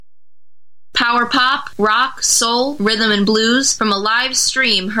Power pop, rock, soul, rhythm, and blues from a live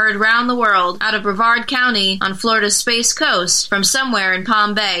stream heard round the world out of Brevard County on Florida's Space Coast from somewhere in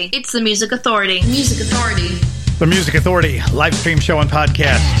Palm Bay. It's the Music Authority. Music Authority. The Music Authority live stream show and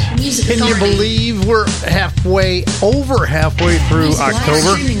podcast. Can you believe we're over halfway through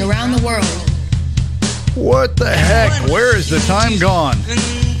October? Streaming around the world. What the heck? Where is the time gone?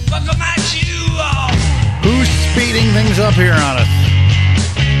 Who's speeding things up here on us?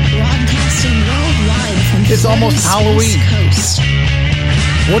 Broadcasting worldwide from it's almost Halloween. Coast.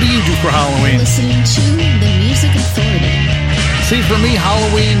 What do you do for Halloween? Listening to the Music Authority. See, for me,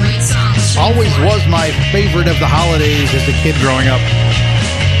 Halloween always was my favorite of the holidays as a kid growing up.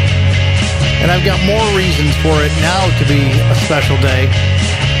 And I've got more reasons for it now to be a special day.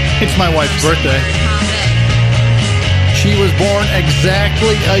 It's my wife's birthday. She was born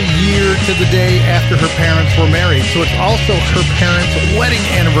exactly a year to the day after her parents were married, so it's also her parents' wedding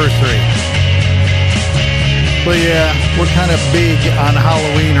anniversary. But yeah, we're kind of big on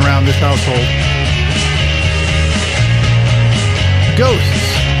Halloween around this household. Ghosts.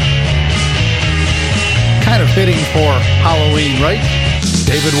 Kind of fitting for Halloween, right?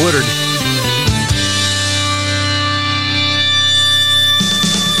 David Woodard.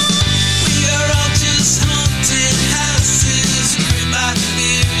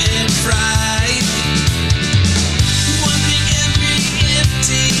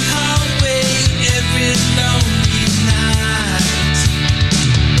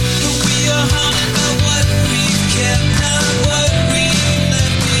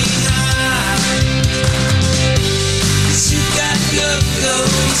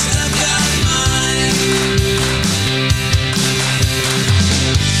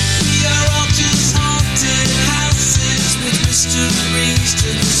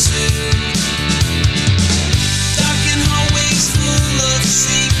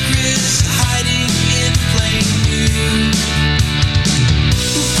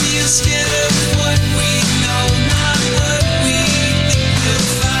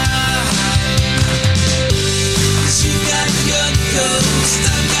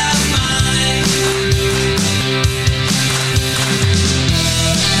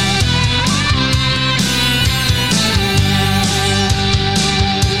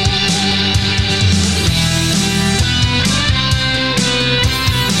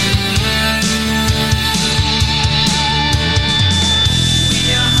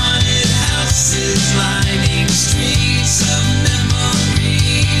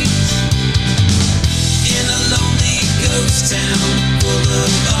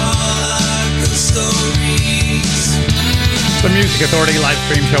 Music Authority live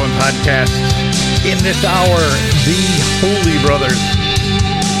stream show and podcast. In this hour, the Holy Brothers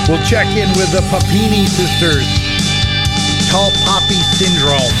will check in with the Papini Sisters, Tall Poppy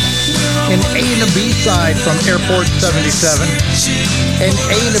Syndrome, an A and a B side from Airport 77, an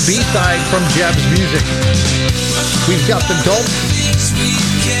A and a B side from Jeb's Music. We've got the Dolphs,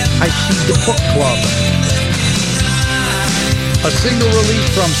 I See the Book Club, a single release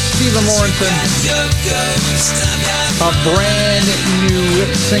from Stephen Lawrenson, a brand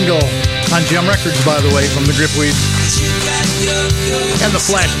new single on Gem Records, by the way, from the Gripweeds, and the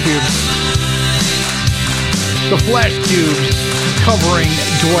Flash Cubes. The Flash Cubes covering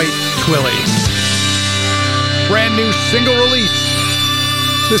Dwight Twilley. Brand new single release.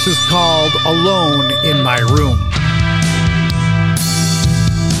 This is called Alone in My Room.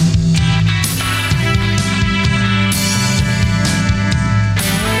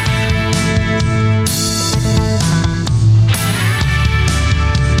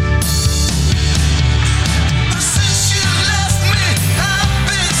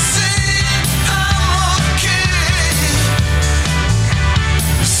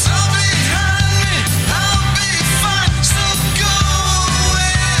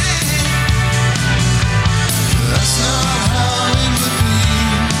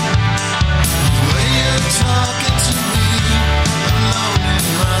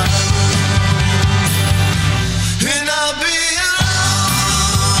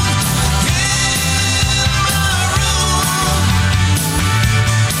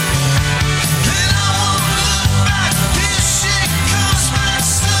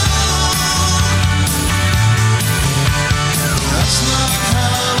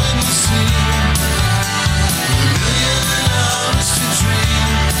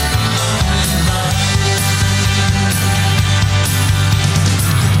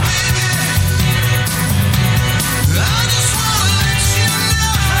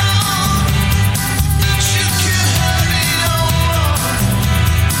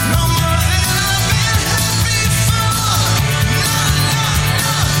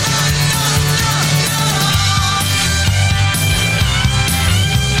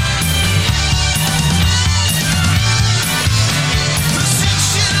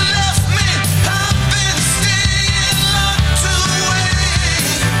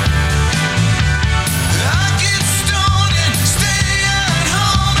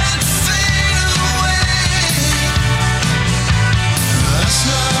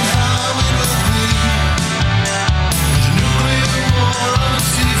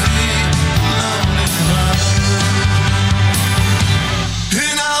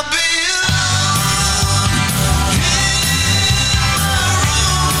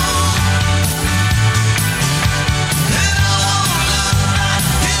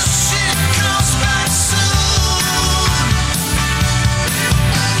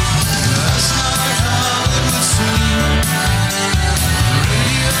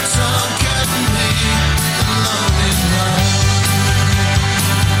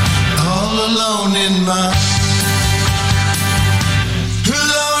 in my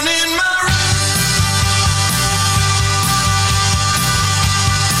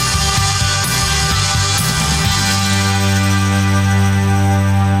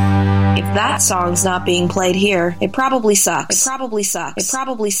If that song's not being played here, it probably sucks. It probably sucks. It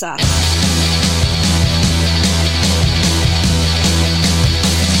probably sucks.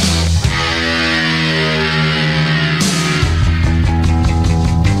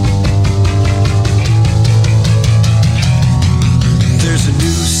 There's a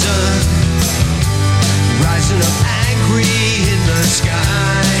new sun rising up angry in the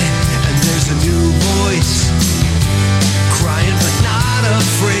sky, and there's a new voice crying but not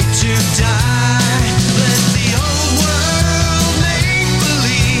afraid to die. Let the old world make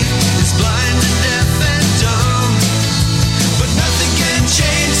believe it's blind and deaf and dumb, but nothing can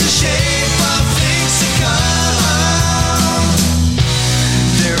change the shape of things to come.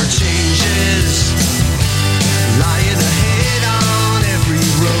 There are changes lying ahead on every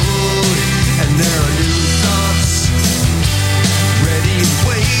road, and there are new thoughts ready and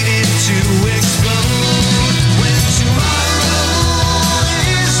waiting to explode. When tomorrow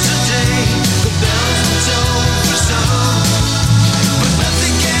is today, the bells will tone for some, but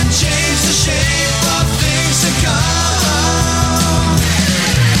nothing can change the shape of things to come.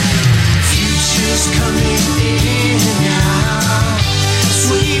 Future's coming in now,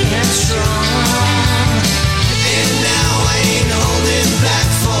 sweet and strong, and now I ain't holding back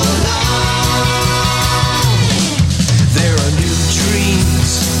for long. There are new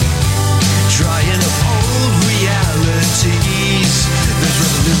dreams trying up old realities. There's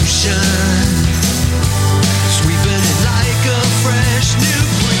revolution sweeping it like a fresh new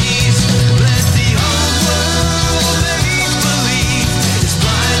breeze. Let the old world make believe it's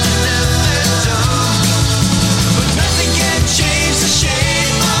blind and deaf and dumb, but nothing can change the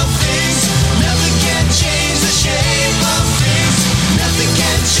shape of things. Nothing can change the shape of things. Nothing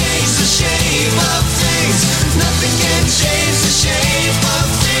can change the shape of things. Nothing can change the shape of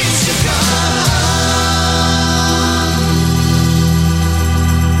things to come.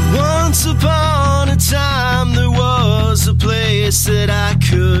 Once upon a time there was a place that I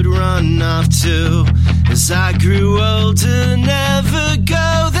could run off to. As I grew older, never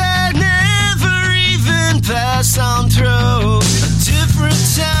go there, never even pass on through. A different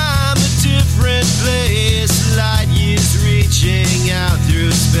time, a different place, light years reaching out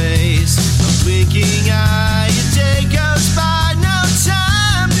through space. A blinking eye, a day goes by, no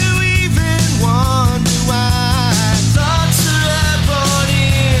time to even wonder why. Thoughts are airborne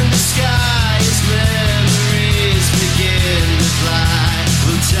in the sky as memories begin to fly.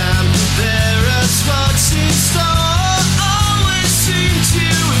 Will time prepare us what's in store? Always seem to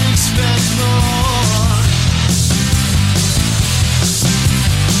expect more.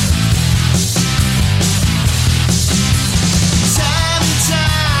 Time and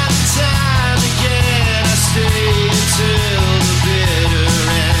time and time again, I stay until the bitter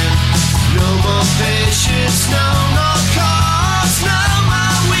end. No more patience, no more calls, no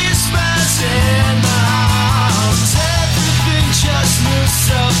more whispers in my house. Everything just moves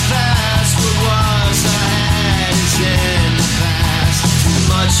so fast. What was I had is in the past. Too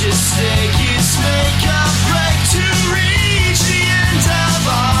much at stake, it's make or break to reach the end of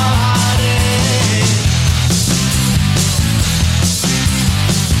our heartache.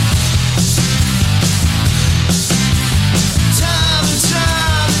 Time and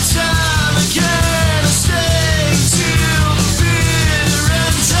time and time again, I stay till the bitter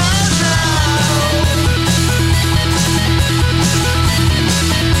end of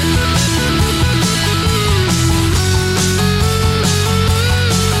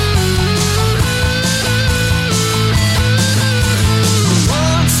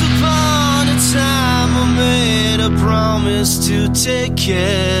Once upon a time I made a promise to take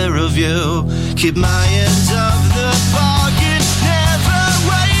care of you, keep my end of the bargain, never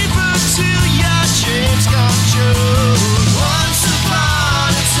waver till your dreams come true. Once upon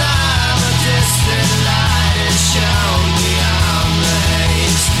a time a distant light has shown beyond the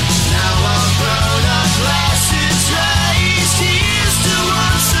haze. Now our grown-up glasses raised, here's to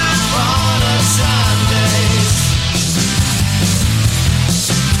once upon a time days.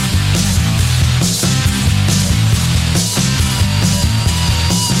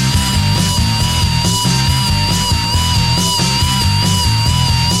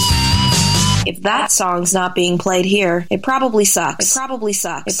 If that song's not being played here, it probably sucks. It probably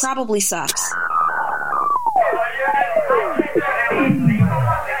sucks. It probably sucks.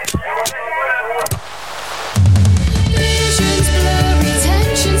 Visions blurry,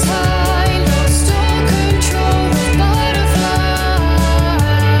 tensions high, lost all control of butterflies.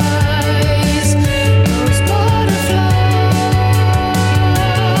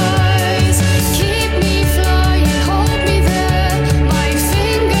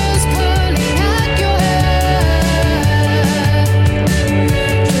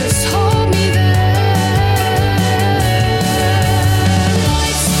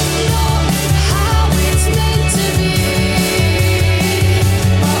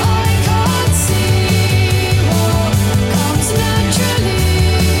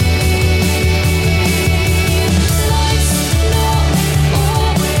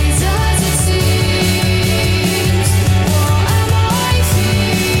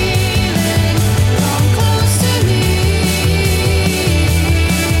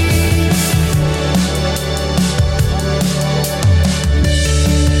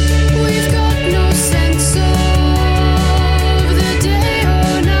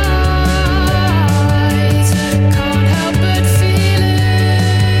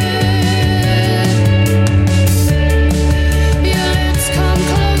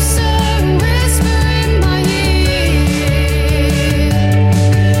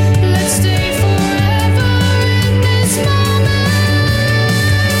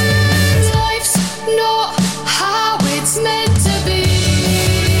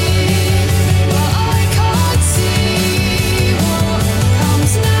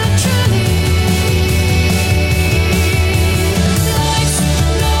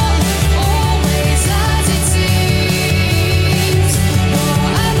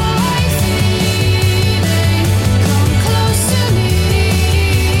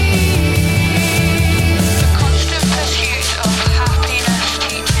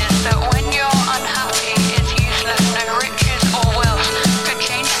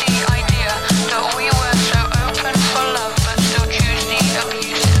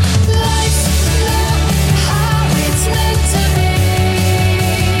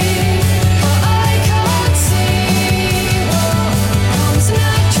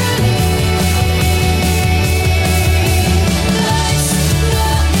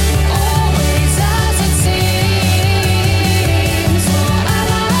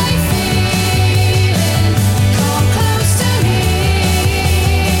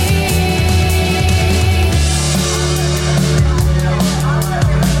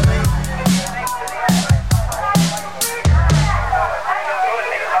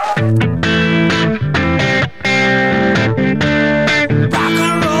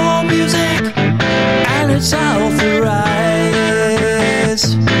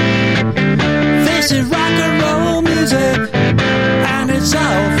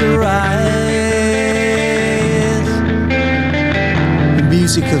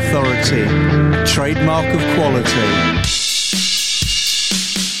 Music Authority, trademark of quality.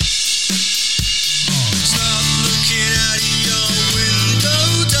 Stop looking out your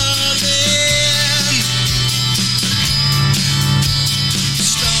window, darling.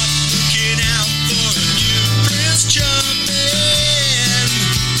 Stop looking out for a new Prince Charming.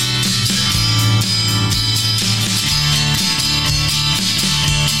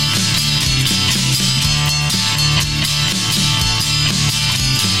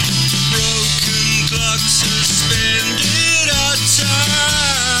 Broken clocks suspended our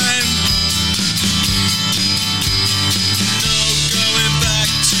time. No going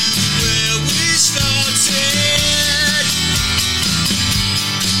back to where we started.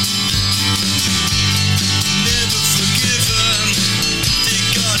 Never forgiven. Thank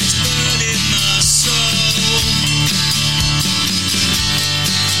God it's burning my soul.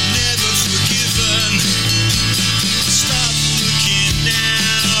 Never forgiven. Stop looking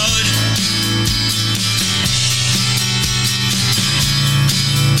out.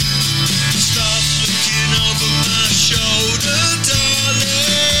 Stop looking over my shoulder,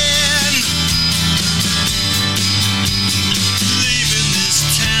 darling. Leaving this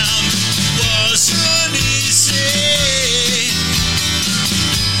town wasn't easy.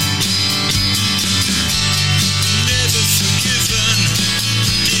 Never forgiven.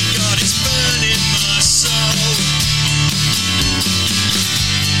 Dear God, it's burning my soul.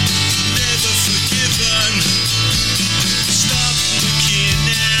 Never forgiven. Stop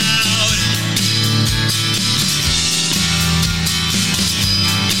looking out.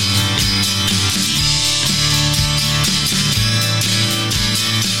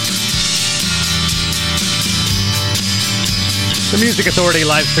 The Music Authority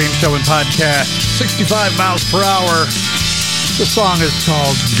live stream show and podcast, 65 miles per hour. The song is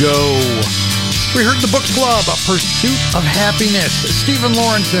called Go. We heard The Book Club, A Pursuit of Happiness. Stephen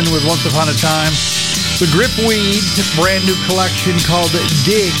Lawrenson with Once Upon a Time. The Gripweed, brand new collection called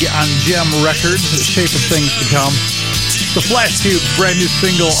Dig on Gem Records, Shape of Things to Come. The Flash Tube, brand new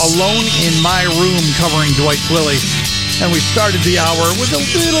single Alone in My Room, covering Dwight Lilly. And we started the hour with a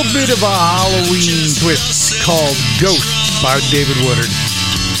little bit of a Halloween twist called Ghost by David Woodard.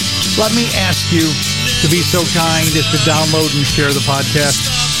 Let me ask you to be so kind as to download and share the podcast.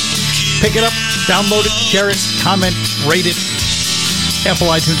 Pick it up, download it, share it, comment, rate it. Apple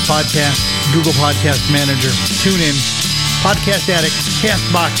iTunes Podcast, Google Podcast Manager, TuneIn, Podcast Addict,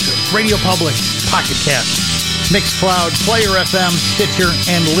 CastBox, Radio Public, Pocket Cast, Mixcloud, Player FM, Stitcher,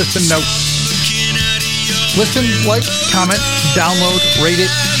 and Listen Notes. Listen, like, comment, download, rate it,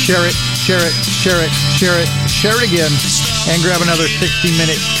 share it, share it, share it, share it, share it again, and grab another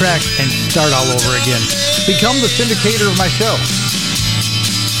 60-minute track and start all over again. Become the syndicator of my show.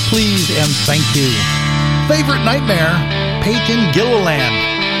 Please and thank you. Favorite Nightmare, Peyton Gilliland,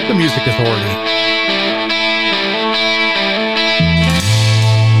 The Music Authority.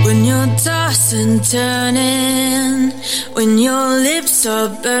 When you're tossing, turning, when your lips are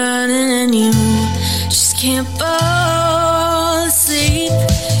burning and you just can't fall asleep.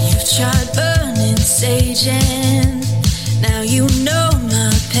 You've tried burning sage and now you know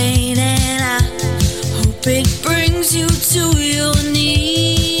my pain, and I hope it brings you to your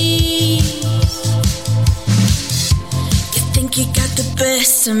knees. You think you got the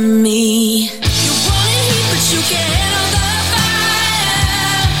best of me. You want it heat, but you can't handle the fire.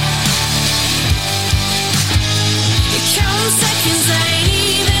 You count seconds, I ain't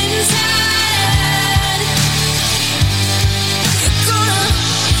even tired. You're gonna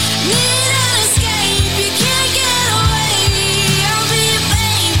need an escape. You can't get away. I'll be your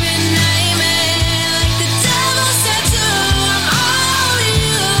favorite nightmare, like the devil's tattoo. I'm all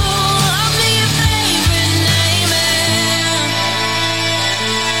you. I'll be your favorite nightmare.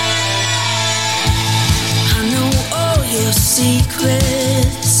 I know all your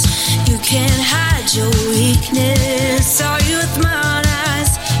secrets. You can't hide your weakness. Saw you with my own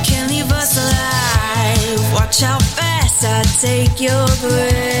eyes. Can't leave us alive. Watch how fast I take your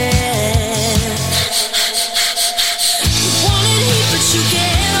breath. You wanted heat, but you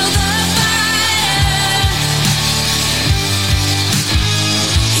can't handle the fire.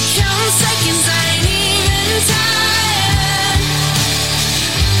 You count seconds, I ain't even tired.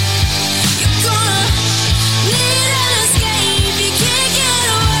 You're gonna need an escape. You can't get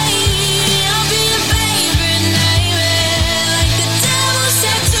away. I'll be your favorite nightmare, like the devil's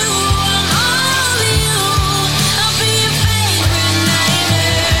tattoo. I'm all you. I'll be your favorite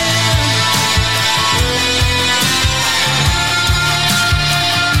nightmare.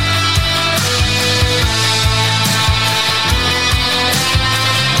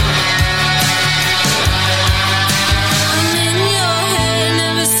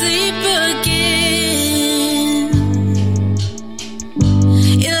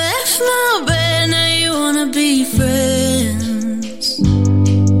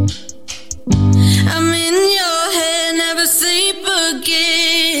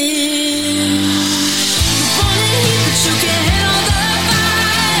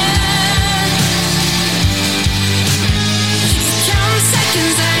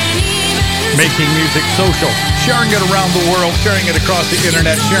 making music social, sharing it around the world, sharing it across the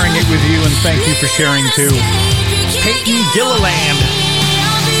internet, sharing it with you, and thank you for sharing too. Peyton Gilliland.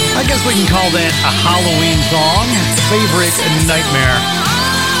 I guess we can call that a Halloween song. Favorite Nightmare.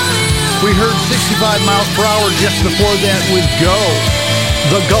 We heard 65 miles per hour just before that with Go.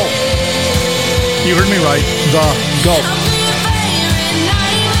 The Gulp. You heard me right. The Gulp.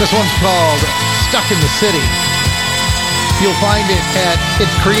 This one's called Stuck in the City. You'll find it at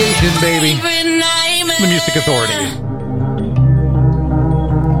its creation, baby. The Music Authority.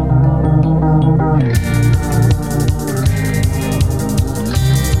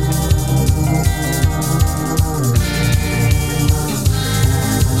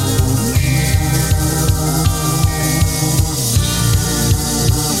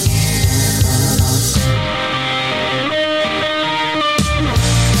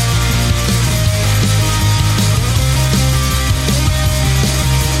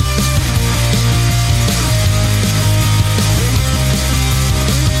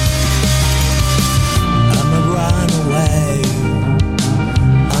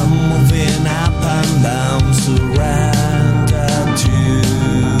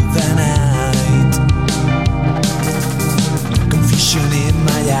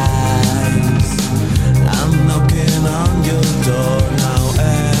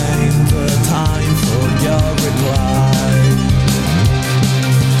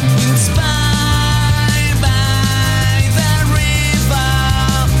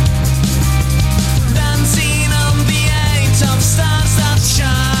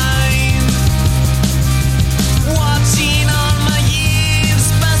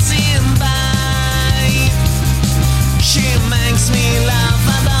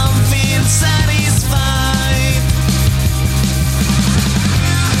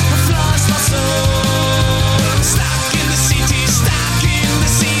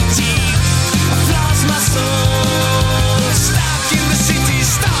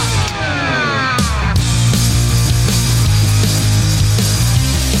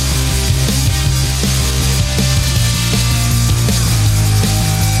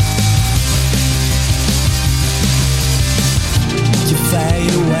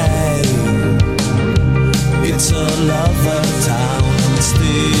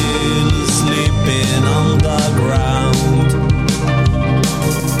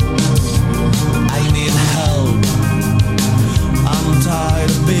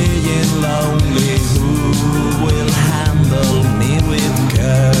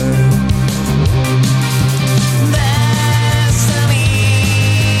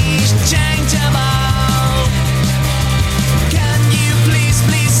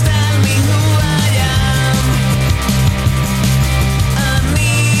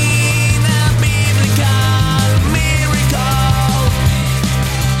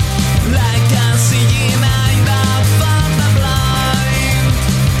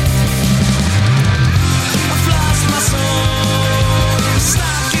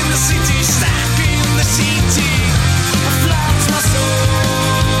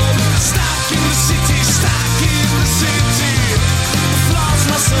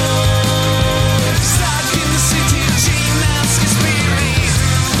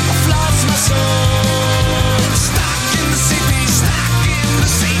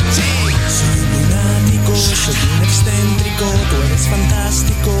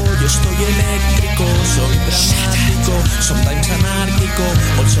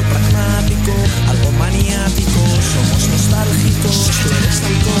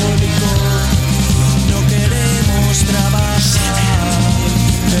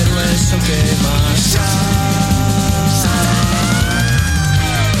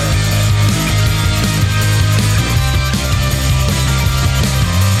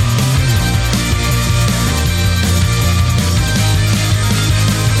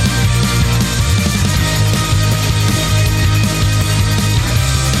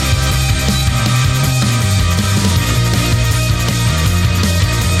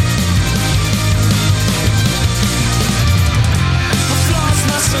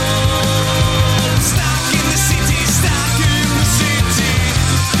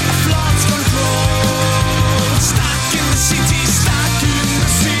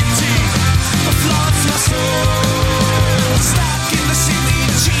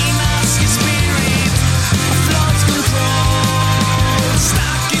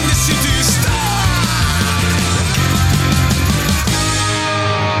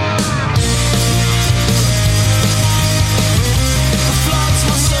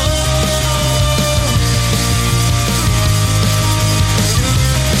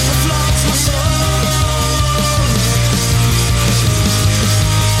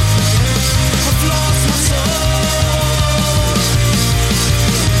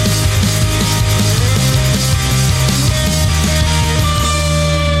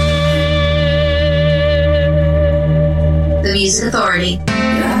 Music Authority.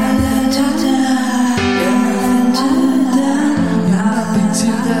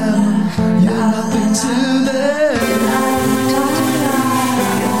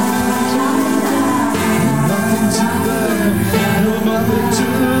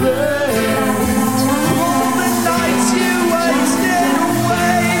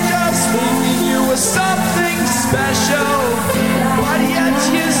 Something special, but yet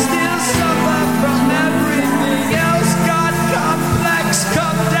you still suffer from everything else. God complex,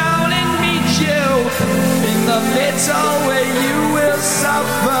 come down and meet you in the middle where you will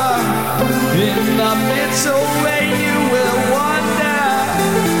suffer, in the middle where you will wonder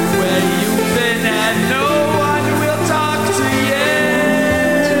where you've been and no one will talk to you.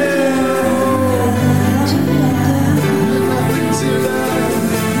 Nothing to them,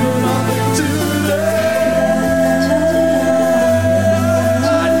 nothing to them.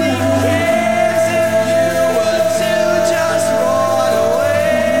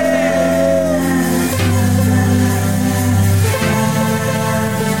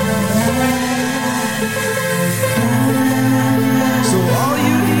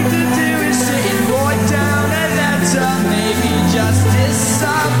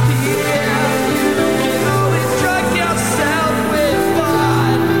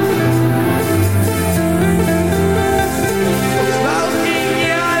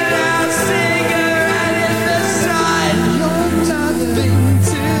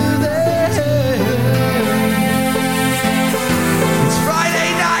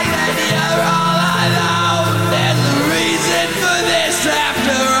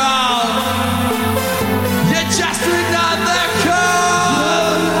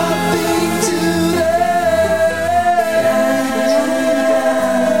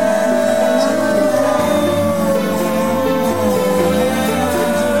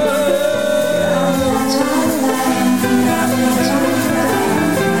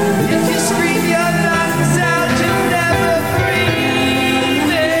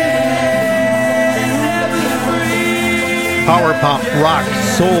 Power pop, rock,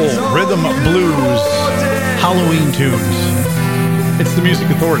 soul, rhythm, blues, Halloween tunes. It's the Music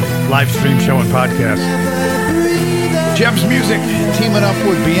Authority, live stream show and podcast. Jeb's Music teaming up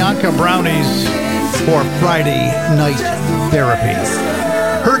with Bianca Brownies for Friday Night Therapy.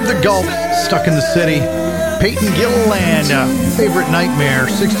 Heard the Gulf, Stuck in the City. Peyton Gilliland, Favorite Nightmare,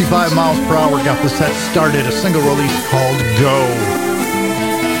 65 miles per hour, got the set started. A single release called Go.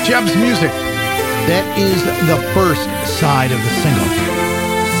 Jeb's Music. That is the first side of the single.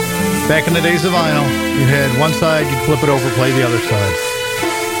 Back in the days of vinyl, you had one side, you'd flip it over, play the other side.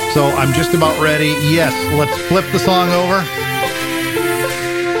 So I'm just about ready. Yes, let's flip the song over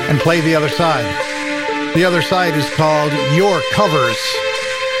and play the other side. The other side is called Your Covers,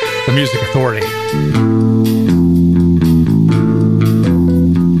 the Music Authority.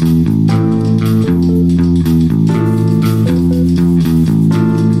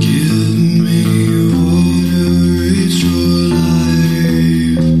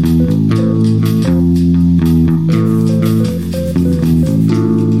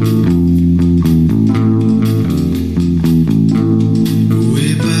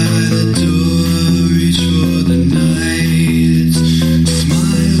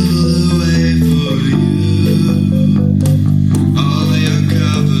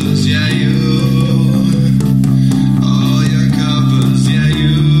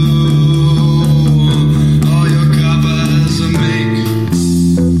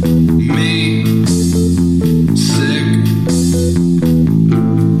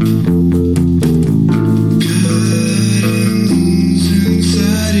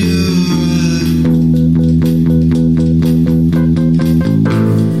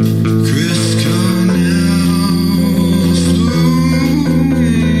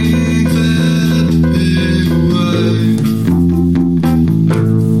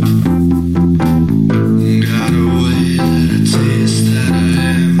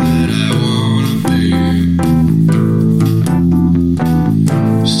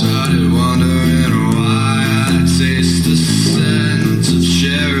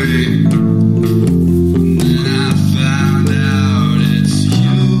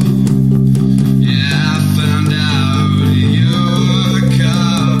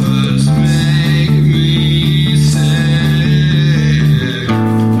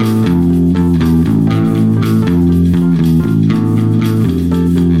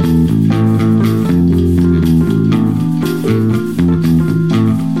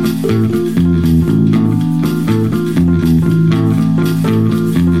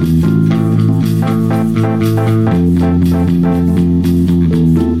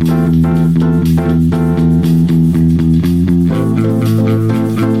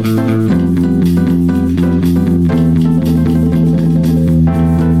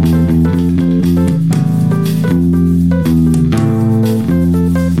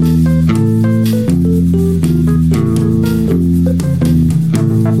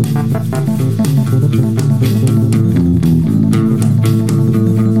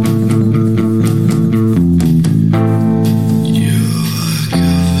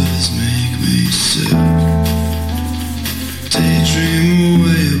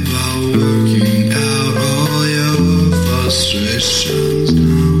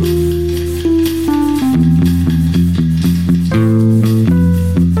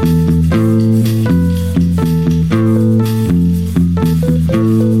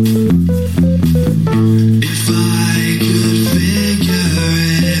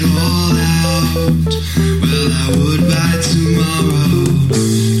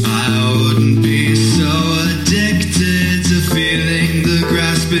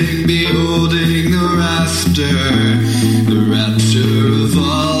 gasping, beholding the rapture of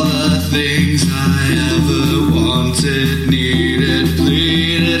all the things I ever wanted, needed,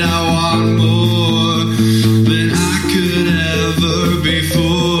 pleaded. I want more than I could ever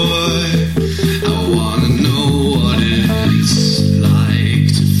before. I wanna know what it's like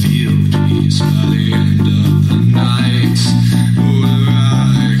to feel peace by the end of the night, where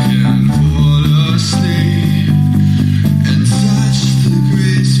I can fall asleep and touch the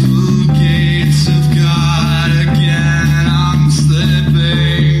graceful gates of God again. I'm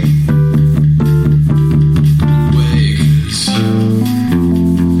slipping away 'cause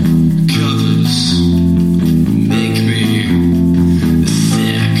covers make me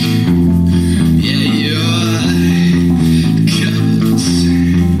sick. Yeah, your covers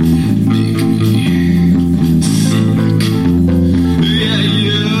make me sick. Yeah,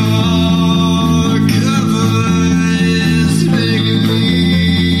 your covers make me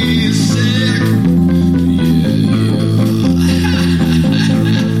sick.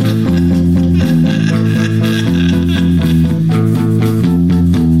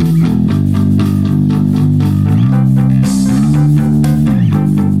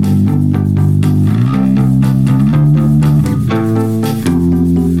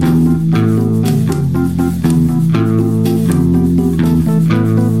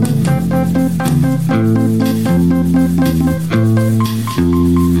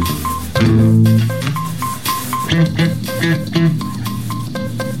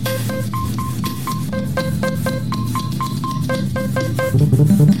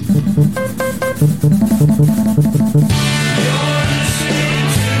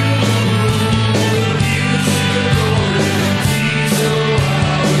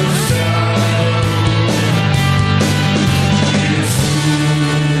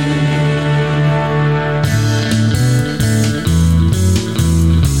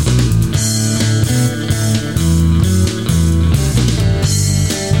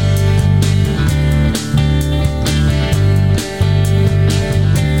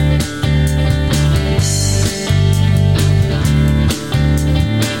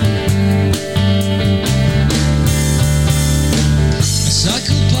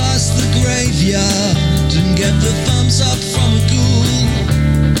 Cycle past the graveyard and get the thumbs up from a ghoul.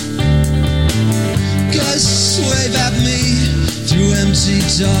 Ghosts wave at me through empty,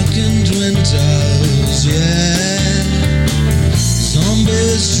 darkened windows, yeah.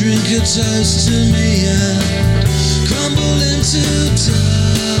 Zombies drink a toast to me and crumble into dust.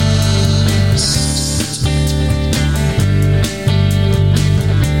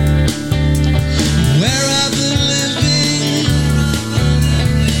 Where are the living?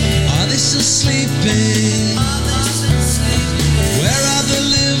 Are they still sleeping? Where are the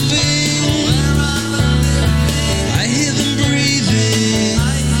living? I hear them breathing.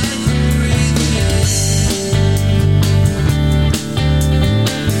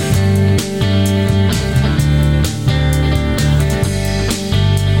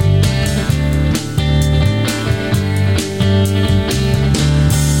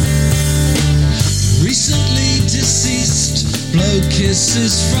 Recently deceased blow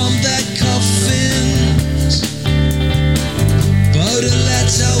kisses from their coffins. Baudelaire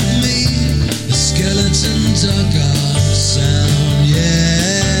told me the skeleton dug our sound,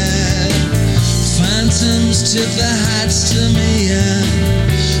 yeah. Phantoms tip their hats to me and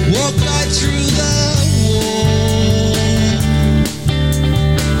walk right through the wall.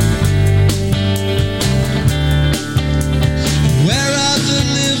 Where are the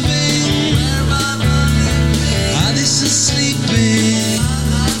living? Are they still sleeping?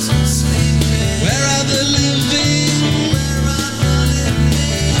 Where are the living?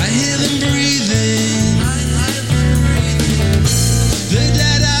 I hear them breathing. The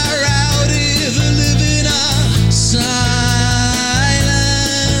dead are rowdy, the living are silent.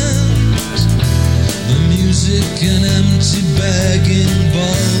 The music an empty begging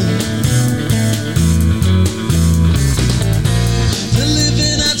bowl. The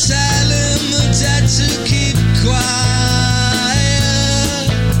living are telling the dead to keep quiet.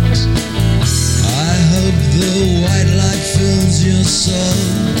 I hope the white light fills your soul.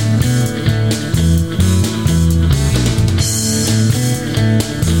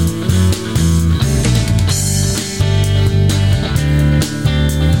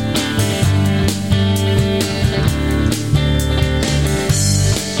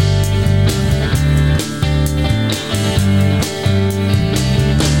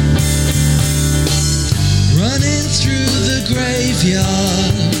 Running through the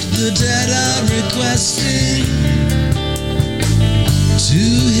graveyard, the dead are requesting to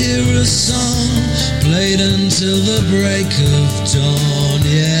hear a song played until the break of dawn,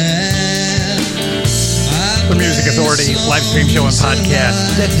 yeah. live stream show and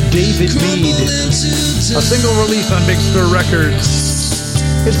podcast. That's David Mead, a single release on Big Stir Records.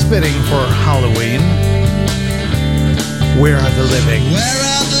 It's fitting for Halloween. Where are the living? Where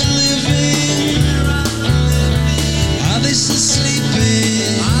are the living? Are they still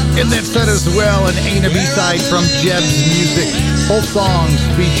sleeping? In that set as well, an A and a B side from Jeb's Music. Both songs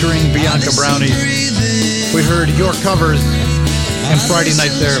featuring Bianca Brownie. We heard Your Covers and Friday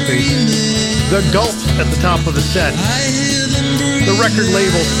Night Therapy. The Gulps at the top of the set. The record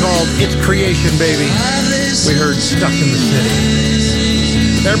label's called It's Creation, Baby. We heard Stuck in the City.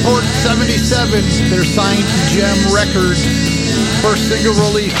 Airport 77, they're signed to Gem Records. First single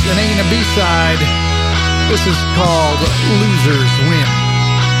release, an A and a B side. This is called Losers Win.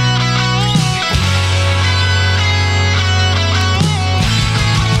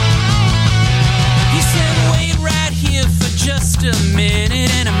 Just a minute,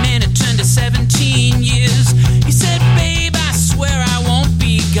 and a minute turned to 17 years. He said, babe, I swear I won't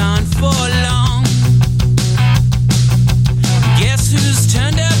be gone for long. Guess who's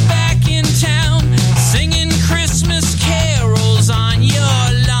turned up back in town, singing Christmas carols on your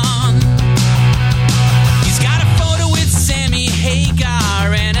lawn? He's got a photo with Sammy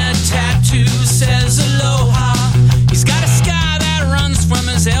Hagar, and a tattoo says aloha. He's got a scar that runs from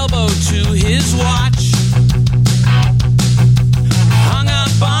his elbow to his watch.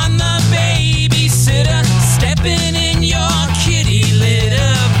 On the babysitter, stepping in your kitty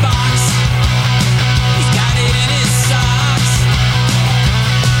litter box. He's got it in his socks.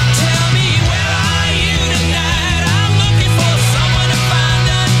 Tell me, where are you tonight? I'm looking for someone to find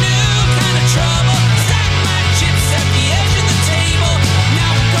a new kind of trouble. Stack my chips at the edge of the table.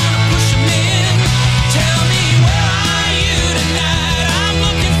 Now we're gonna push them in. Tell me, where are you tonight? I'm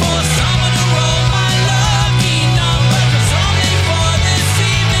looking for someone to roll my lucky number. 'Cause only for this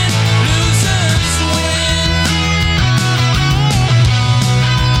evening, losers win.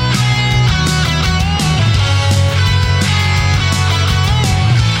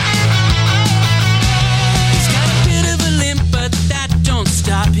 He's got a bit of a limp, but that don't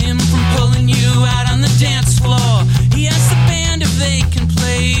stop him from pulling you out on the dance floor. He asks the band if they can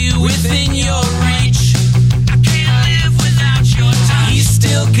play within your reach. I can't live without your touch. He's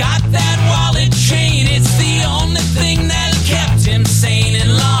still got that wallet chain. It's the only thing that kept him sane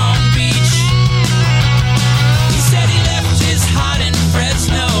in Long Beach. He said he left his heart in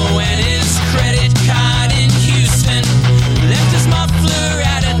Fresno and his credit card in Houston. Left his muffler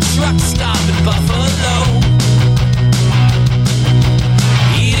at a truck stop in Buffalo.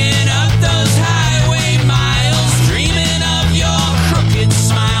 Eating up those highway miles.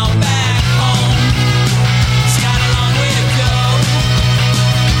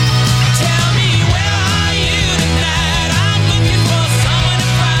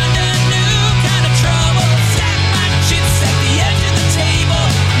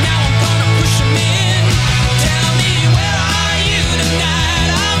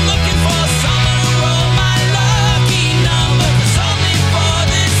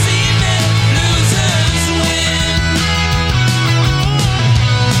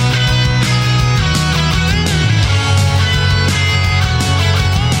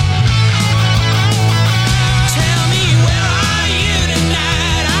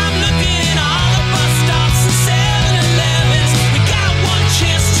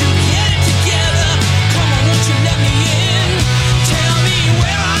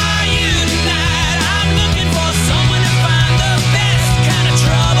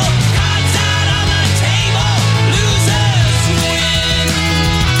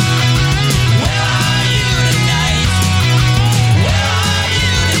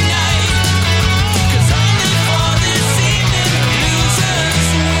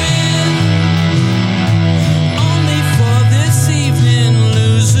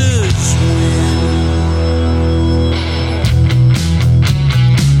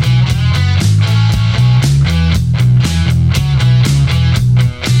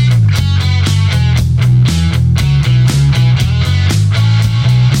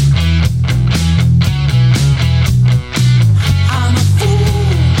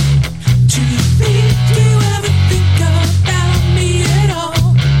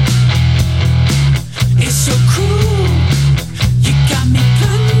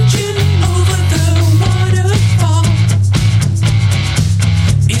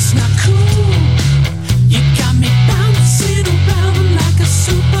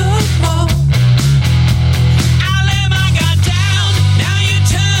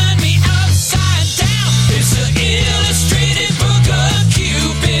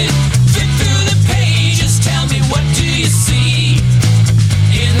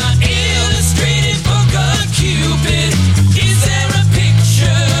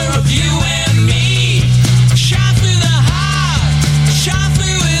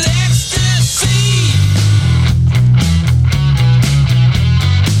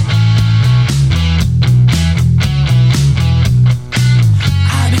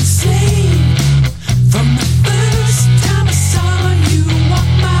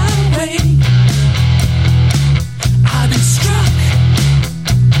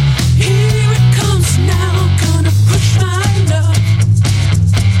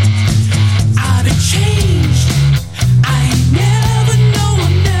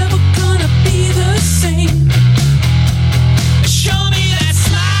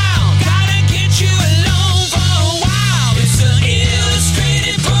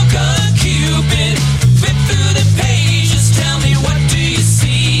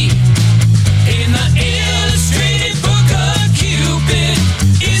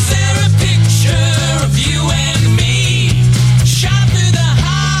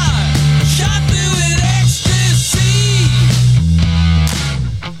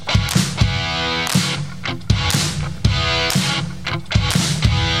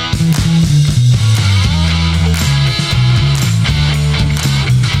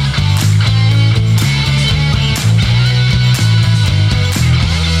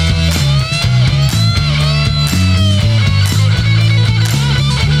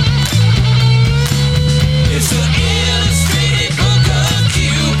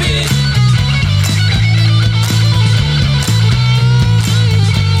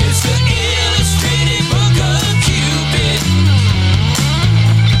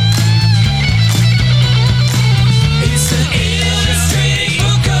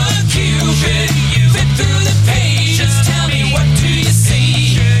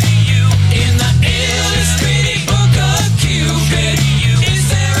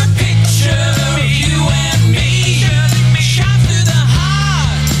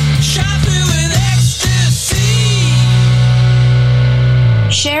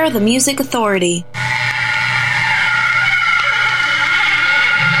 We're the Music Authority.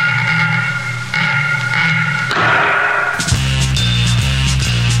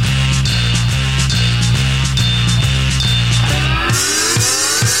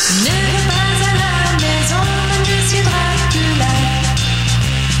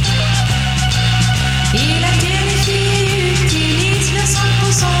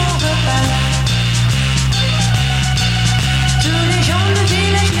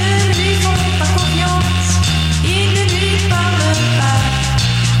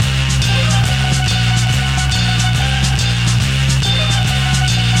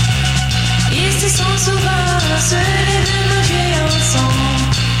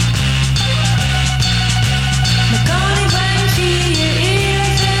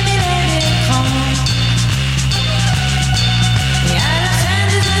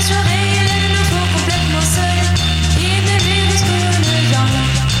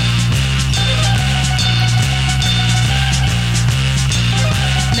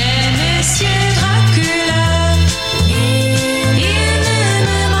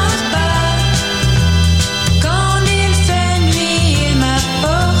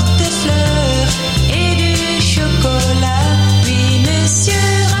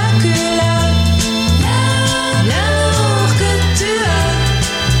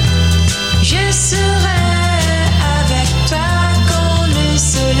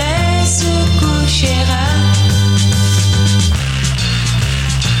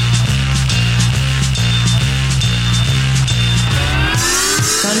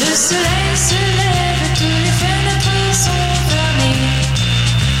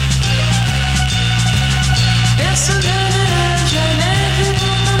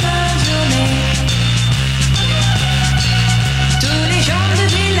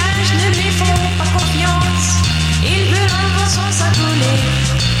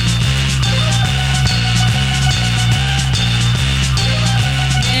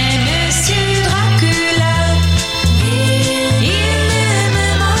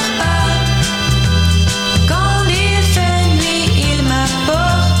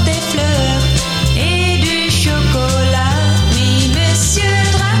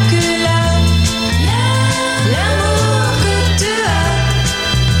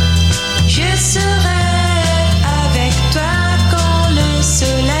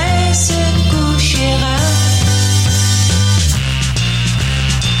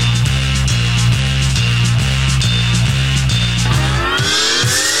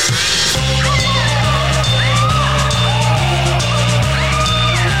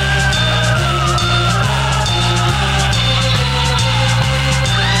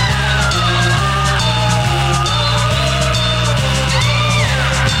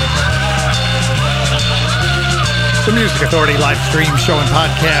 The Music Authority live stream show and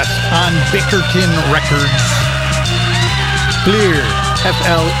podcast on Bickerton Records. Fleur,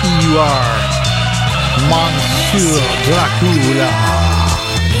 F-L-E-U-R. Monsieur Dracula.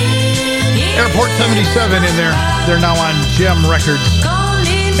 Airport 77 in there. They're now on Gem Records.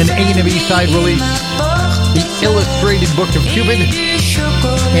 An A and B side release. The Illustrated Book of Cupid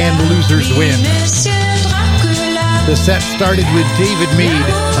and Losers Win. The set started with David Mead,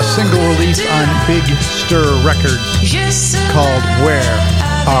 a single release on Big Stir Records called Where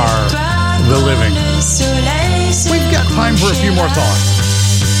Are the Living? We've got time for a few more songs.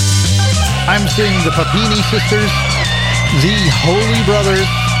 I'm seeing the Papini Sisters, the Holy Brothers,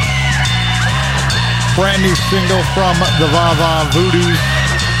 brand new single from the Va-Va Voodoos,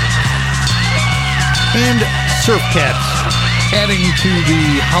 and Surf Cats, adding to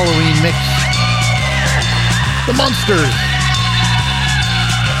the Halloween mix. The Monsters,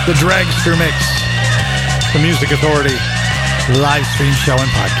 the Dragster Mix, the Music Authority live stream show and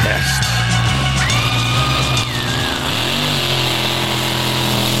podcast.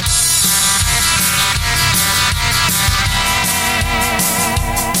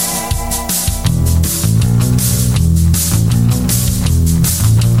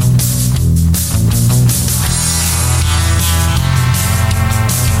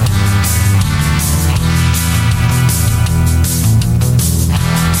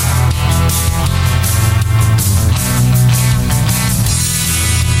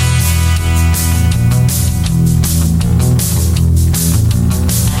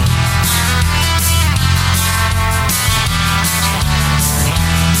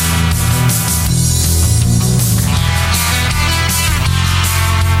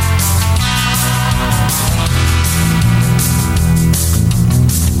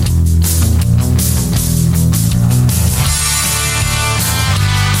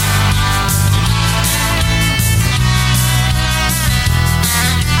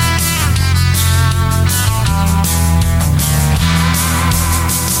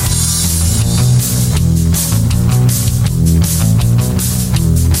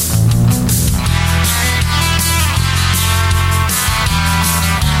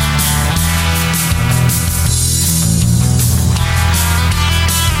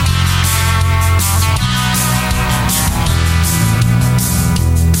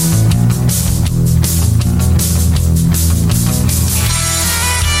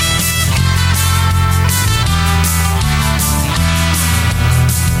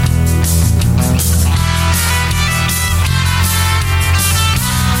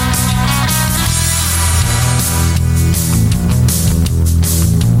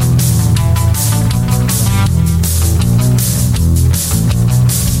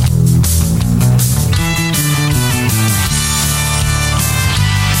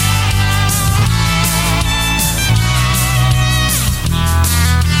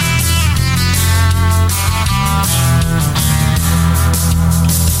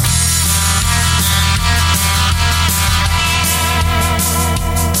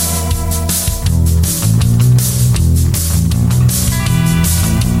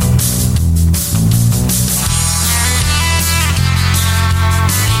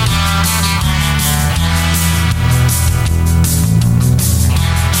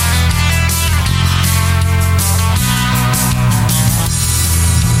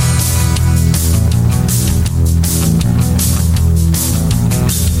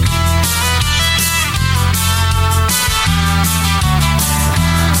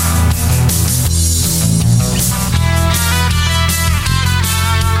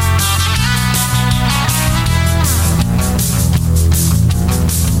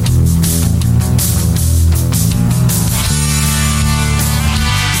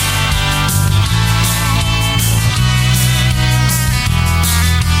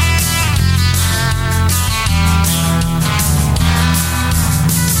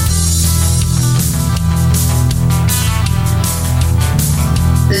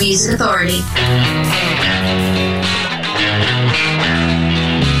 Music Authority.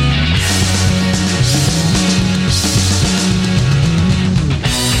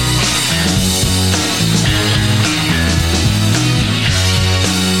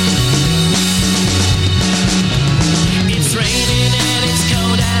 It's raining and it's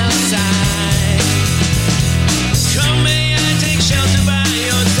cold outside. Come may I take shelter by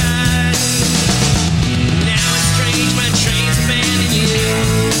your side. Now it's strange my train's abandoning you.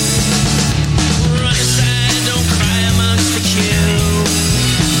 Run aside, don't cry amongst the queue.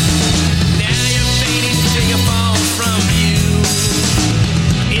 Now you're fading till you fall from view.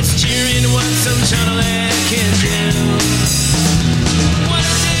 It's cheering what some tunnel air can do. What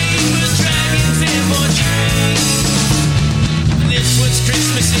a day for dragons and for trees. This was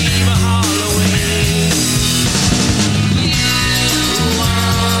Christmas Eve or Halloween. You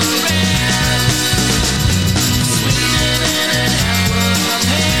are red, sweeter than an apple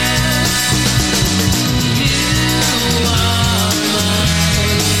pear. You are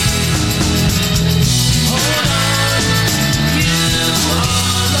mine. Hold on, you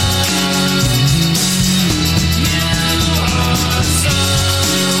are love. You are soul.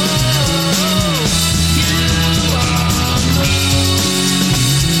 You are moon.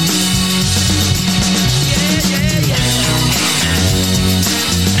 Yeah, yeah, yeah.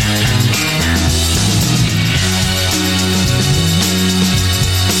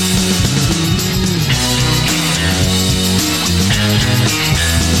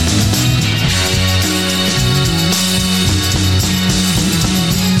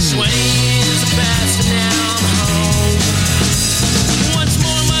 Swaying so fast and now I'm home. Once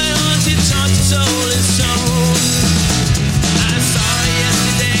more my haunted soul is sown. I saw her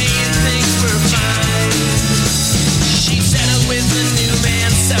yesterday and things were fine. She settled with a new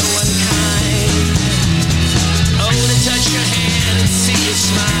man so unkind. Oh, to touch your hand and see you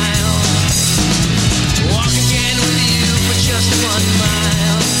smile. Walk again with you for just 1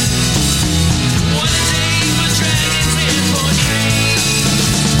 mile. What a day for dragons and for trees.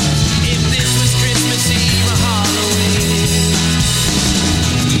 If this was Christmas Eve or Halloween.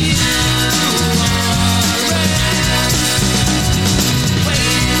 You are red,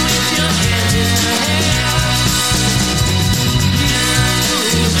 playing with your hands in the hair.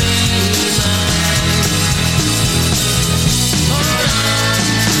 You be mine. Hold on.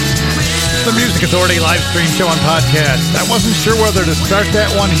 The Music Authority live stream show and podcast. I wasn't sure whether to start that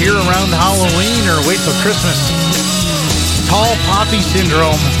one here around Halloween or wait till Christmas. Tall Poppy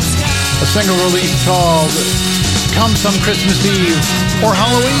Syndrome, a single release called Come Some Christmas Eve or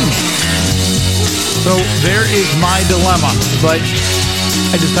Halloween. So there is my dilemma, but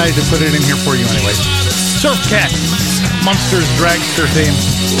I decided to put it in here for you anyway. Surf Cat, Munster's dragster theme.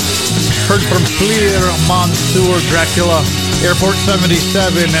 Heard from Fleer, Monsieur Dracula, Airport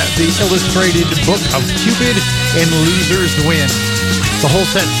 77, The Illustrated Book of Cupid, and Losers Win. The whole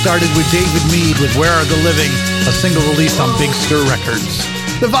set started with David Mead with Where Are the Living, a single release on Big Stir Records.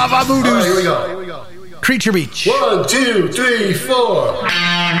 The Vava Voodoos. All right, here we go. Creature Beach. 1, 2, 3, 4.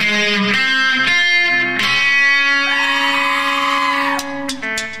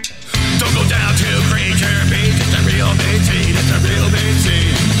 Don't go down to Creature Beach, it's a real big scene, it's a real big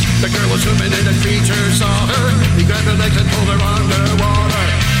scene. The girl was swimming and the creature saw her. He grabbed her legs and pulled her underwater.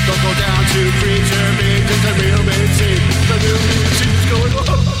 Don't go down to Creature Beach, it's a real big scene. The real big scene is going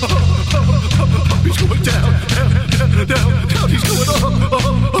he's going down, down, down, down, down, he's going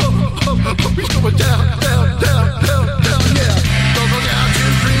he's going down, down, down, down, down, yeah. Don't go down to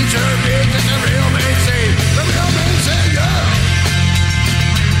Creature Beach, it's a real big scene. The real big scene, yeah.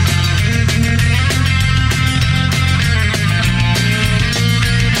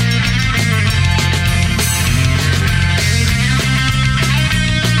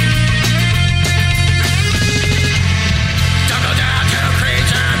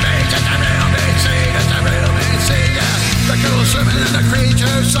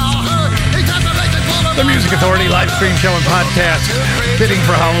 The Music Authority live stream show and podcast, fitting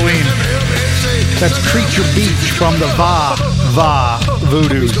for Halloween. That's Creature Beach from the Va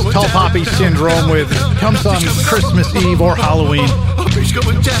Voodoos. Tall Poppy Syndrome with Come Some Christmas Eve or Halloween.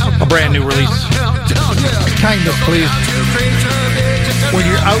 A brand new release. Kindness, please. When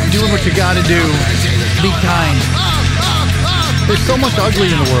you're out doing what you gotta do, be kind. There's so much ugly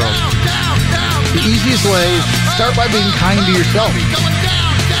in the world. The easiest way is start by being kind to yourself.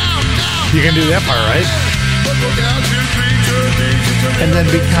 You can do that part, right? And then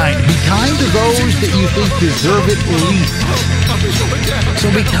be kind. Be kind to those that you think deserve it least. So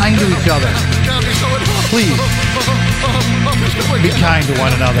be kind to each other. Please. Be kind to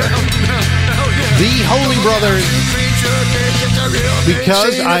one another. The Holy Brothers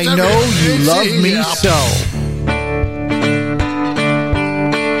Because I know you love me so.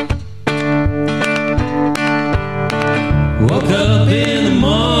 Woke up in the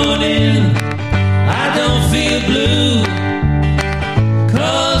morning, I don't feel blue,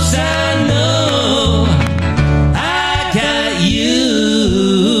 'cause I know I got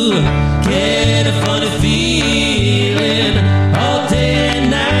you. Get a funny feeling all day and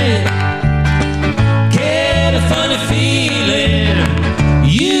night. Get a funny feeling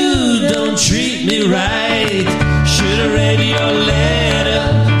you don't treat me right. Should've read your letter,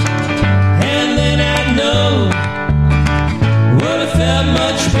 and then I know would have felt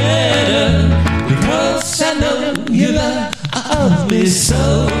much better, because I know you love me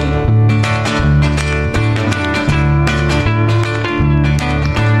so.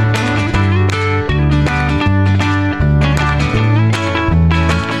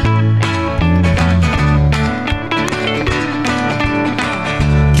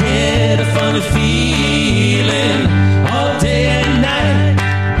 Get a funny feeling all day and night.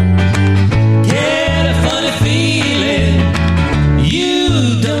 Get a funny feeling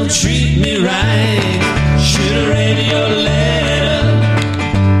you don't treat me right. Should've read your letter,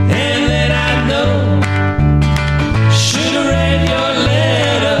 and then I know. Should've read your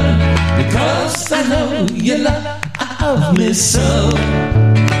letter, because I know you love me so.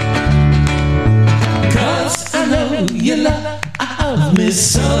 'Cause I know you love me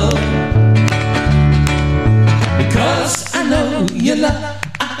so. Because I know you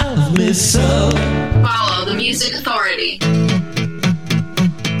love me so. Follow the Music Authority.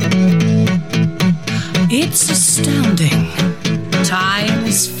 It's astounding. Time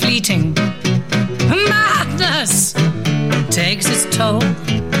is fleeting. Madness takes its toll.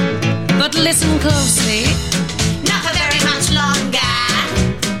 But listen closely. Not for very much longer.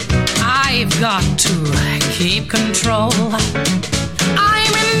 I've got to keep control. I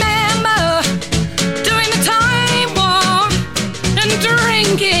remember during the time war and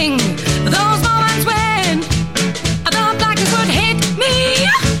drinking those moments when the blackness would hit me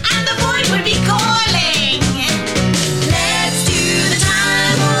and the void would be calling. Let's do the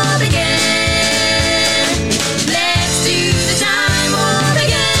time warp again. Let's do the time warp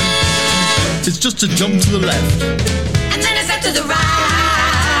again. It's just a jump to the left. And then a step to the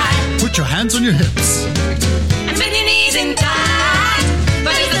right. Put your hands on your hips. And bend your knees in tight.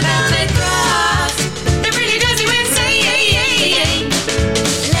 But it's the velvet thrust that really does you insane.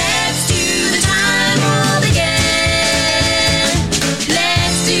 Let's do the time warp again.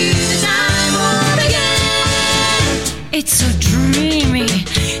 Let's do the time warp again. It's so dreamy,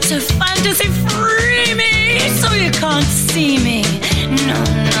 so fantasy freemy, so you can't see me. No,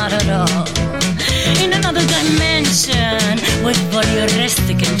 not at all. In another dimension with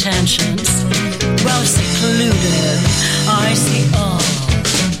voyeuristic intentions, well secluded, I see all.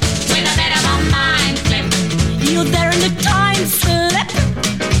 With a bit of a mind flip, you're there in the time slip,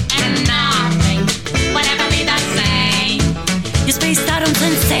 and nothing will ever be the same. You spaced out on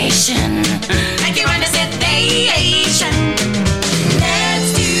sensation, like you're under sedation. Let's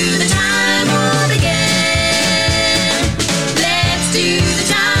do the time warp again. Let's do the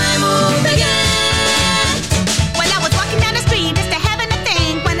time warp again. Well, I was walking down the street just to having a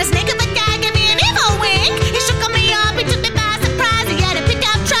think when the snake of a guy gave me an evil wink. He shook on me up, he took me by surprise. He had a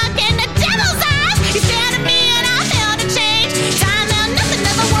pickup truck and the devil's eyes. He stared at me and I felt a change. Time now, nothing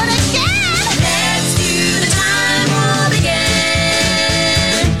ever would again. Let's do the time warp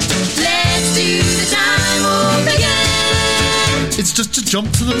again. Let's do the time warp again. It's just a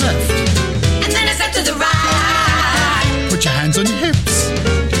jump to the left. And then a step to the right. Put your hands on your hips.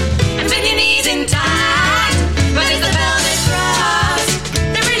 And bend your knees in tight. But it's the velvet thrust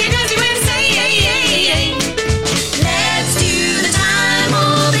that really does you insane. Let's do the time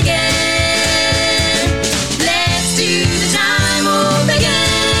warp again. Let's do the time warp again.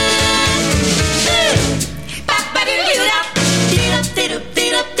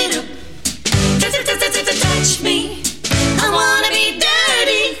 Touch me. I wanna be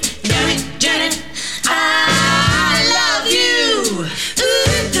dirty, dirty, dirty. I love you.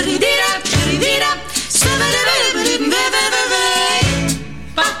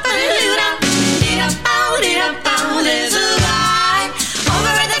 There's a light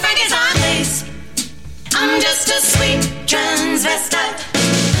over at the Frankenstein place. I'm just a sweet transvestite.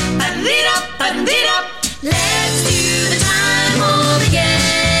 Let's do the time warp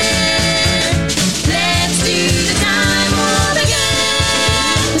again. Let's do the time warp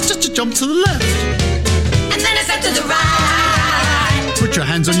again. It's just a jump to the left. And then a step to the right. Put your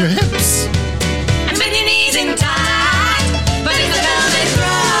hands on your hips.